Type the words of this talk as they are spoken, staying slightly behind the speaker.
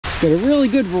Got a really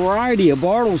good variety of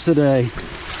bartles today.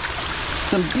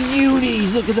 Some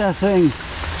beauties, look at that thing.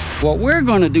 What we're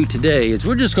gonna do today is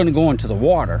we're just gonna go into the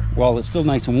water while it's still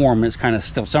nice and warm and it's kind of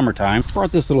still summertime.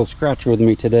 Brought this little scratcher with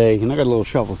me today, and I got a little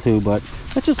shovel too, but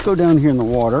let's just go down here in the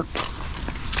water.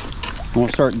 I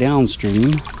want to start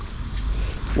downstream.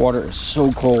 Water is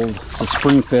so cold. It's a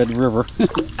spring-fed river.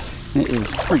 It is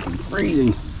freaking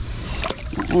freezing.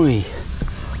 Oy.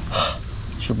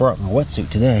 Should have brought my wetsuit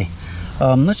today.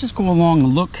 Let's just go along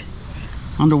and look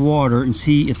underwater and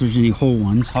see if there's any whole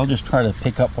ones. I'll just try to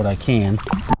pick up what I can.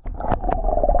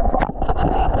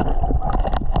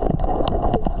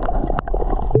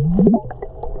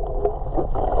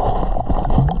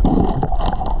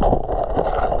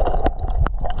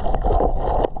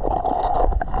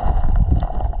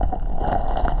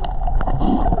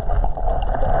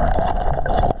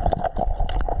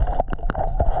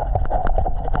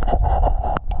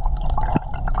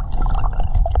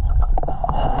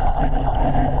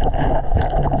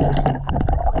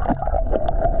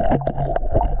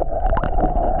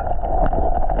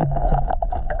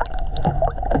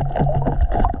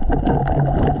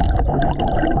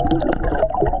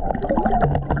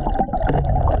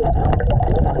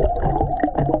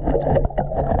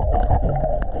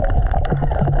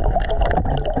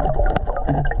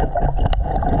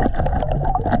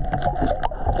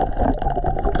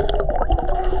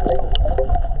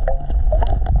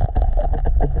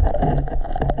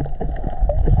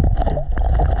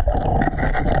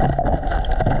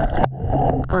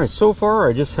 Alright, so far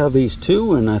I just have these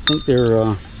two, and I think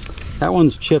they're that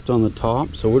one's chipped on the top,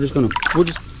 so we'll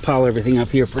just pile everything up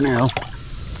here for now.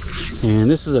 And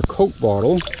this is a Coke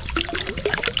bottle.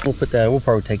 We'll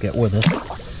probably take that with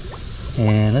us.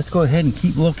 And let's go ahead and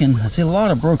keep looking. I see a lot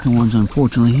of broken ones,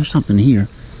 unfortunately. Here's something here.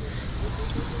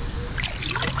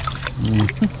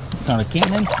 Found a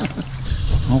cannon.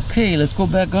 Okay, let's go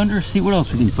back under, see what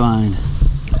else we can find.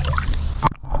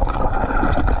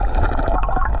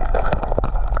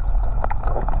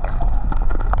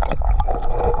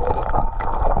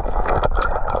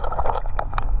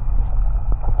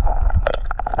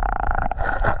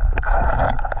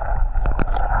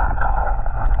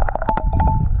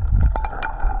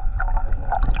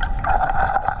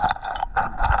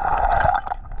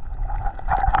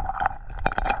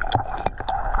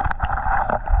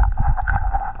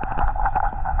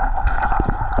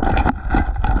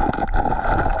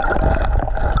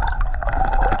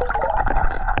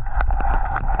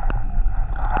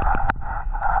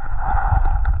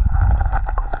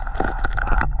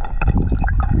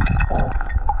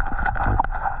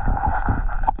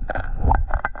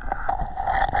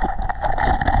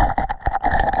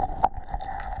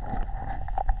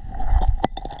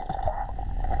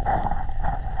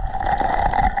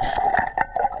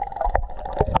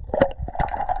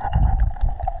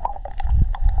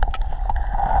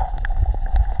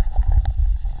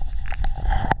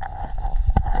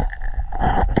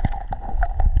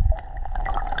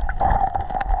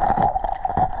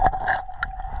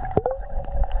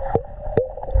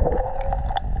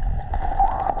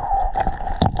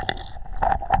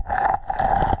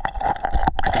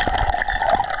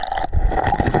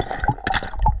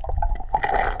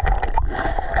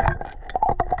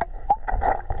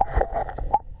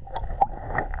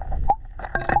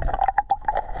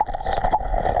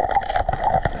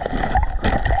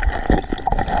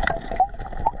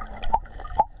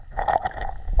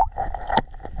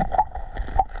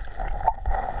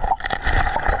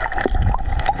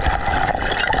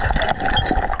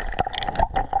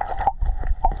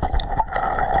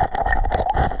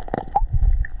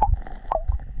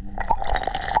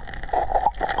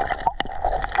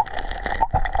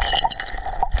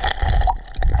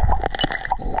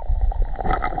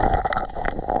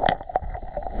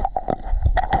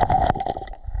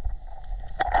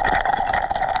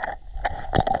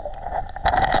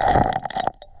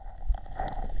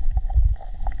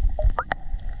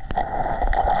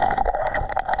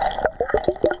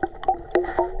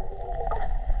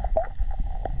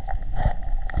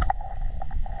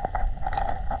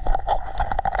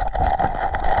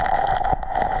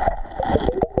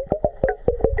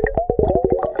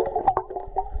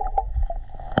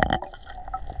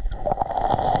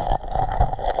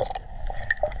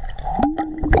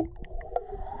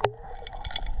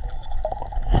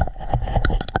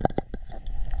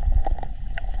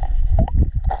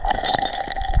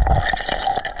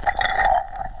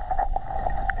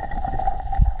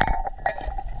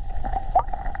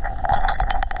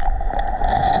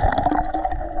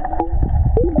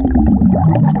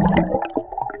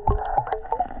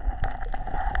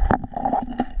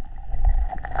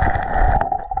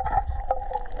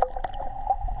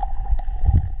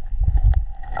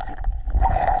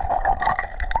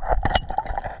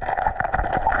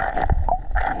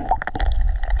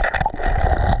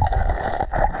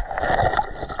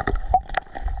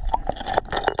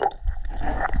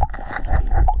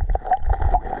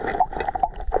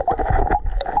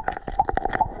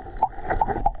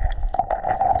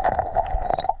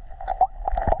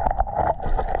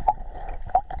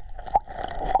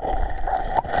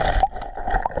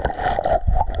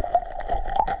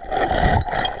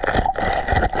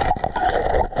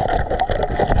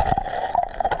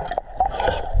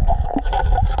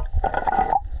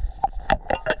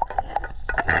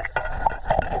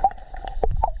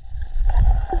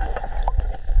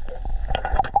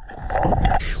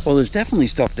 Well, there's definitely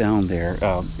stuff down there.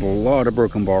 A lot of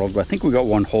broken bottles, but I think we got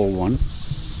one whole one.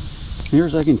 Here,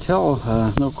 as I can tell,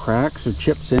 no cracks or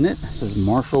chips in it. It says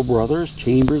Marshall Brothers,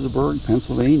 Chambersburg,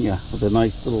 Pennsylvania, with a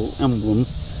nice little emblem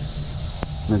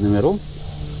in the middle.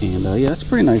 And yeah, it's a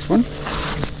pretty nice one.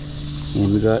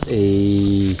 And we got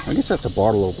a, I guess that's a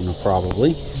bottle opener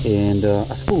probably, and a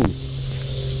spoon.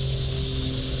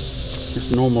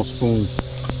 Just a normal spoon.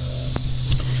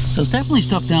 There's definitely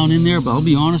stuff down in there, but I'll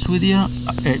be honest with you,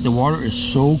 the water is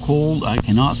so cold, I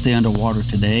cannot stay underwater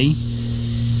today.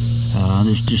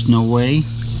 There's just no way.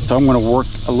 So I'm going to work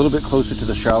a little bit closer to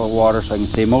the shallow water so I can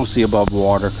stay mostly above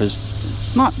water, because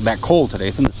it's not that cold today,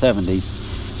 it's in the 70s.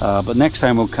 But next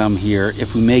time we'll come here,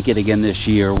 if we make it again this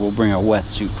year, we'll bring a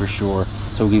wetsuit for sure,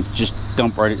 so we can just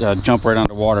jump right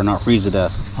underwater and not freeze to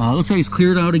death. Looks like it's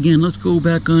cleared out again. Let's go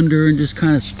back under and just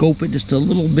kind of scope it just a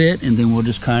little bit, and then we'll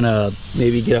just kind of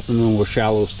maybe get up in the more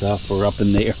shallow stuff, or up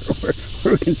in there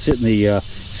where we can sit in the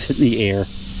air.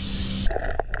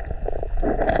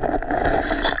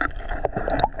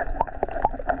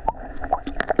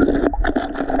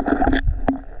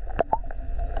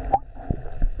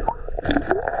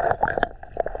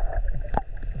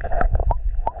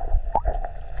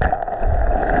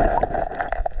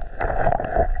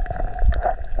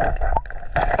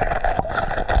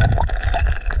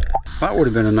 That would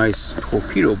have been a nice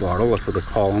torpedo bottle, that's what they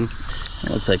call them. It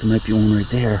looks like it might be one right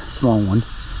there, small one.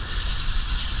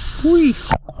 Whee!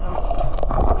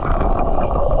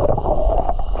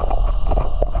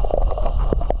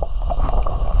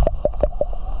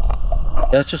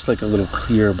 That's just like a little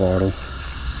clear bottle.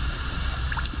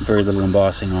 Very little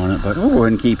embossing on it, but we'll go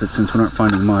ahead and keep it since we're not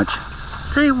finding much.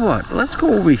 Tell you what, let's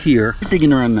go over here,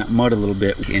 digging around that mud a little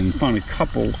bit, and find a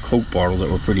couple Coke bottles that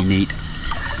were pretty neat.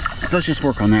 So let's just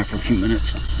work on that for a few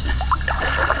minutes.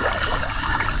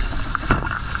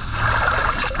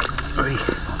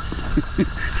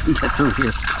 Get through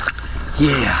here.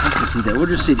 Yeah, I can see that. We'll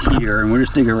just sit here and we'll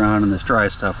just dig around in this dry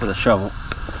stuff with a shovel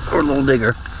or a little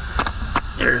digger.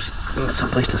 There's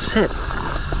someplace to sit.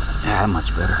 Yeah, much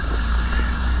better.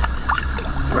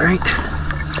 Right.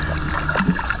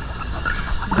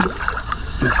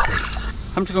 Let's see.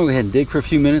 I'm just gonna go ahead and dig for a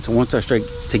few minutes, and once I start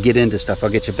to get into stuff, I'll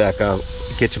get you back out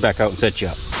and set you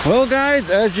up. Well guys,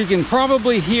 as you can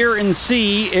probably hear and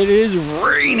see, it is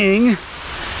raining,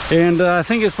 and I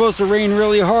think it's supposed to rain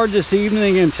really hard this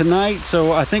evening and tonight,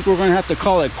 so I think we're gonna have to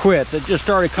call it quits. It just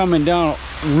started coming down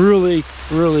really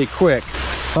quick.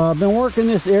 I've been working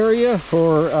this area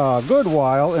for a good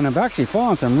while, and I've actually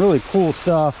found some really cool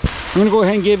stuff. I'm gonna go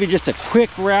ahead and give you just a quick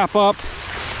wrap up,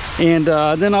 and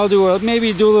then I'll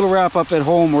maybe do a little wrap up at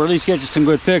home, or at least get you some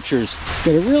good pictures.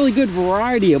 Got a really good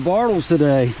variety of bottles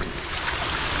today.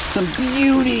 Some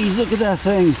beauties, look at that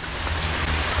thing.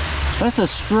 That's a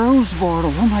Stroh's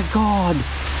bottle, oh my God.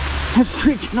 That's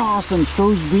freaking awesome,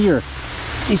 Stroh's beer.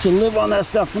 I used to live on that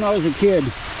stuff when I was a kid.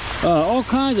 All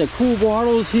kinds of cool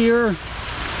bottles here.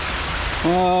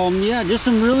 Yeah, just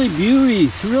some real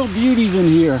beauties in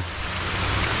here.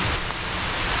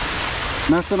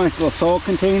 And that's a nice little salt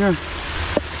container.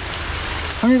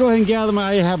 I'm gonna go ahead and gather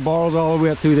I have bottles all the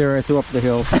way up through there, right through up the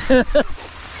hill.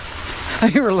 I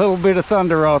hear a little bit of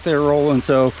thunder out there rolling,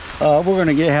 so we're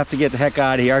gonna have to get the heck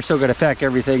out of here. I still gotta pack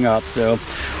everything up, so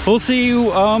we'll see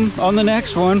you on the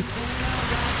next one.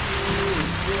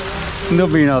 And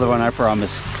there'll be another one, I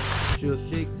promise. She'll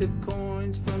shake the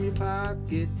coins from your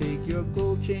pocket, take your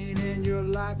gold chain and your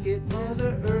locket.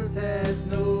 Mother Earth has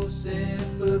no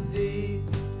sympathy.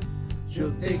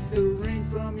 She'll take the ring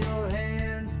from your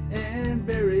hand and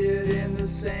bury it in the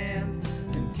sand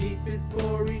and keep it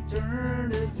for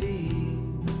eternity.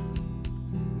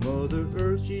 Mother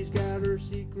Earth, she's got her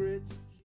secrets.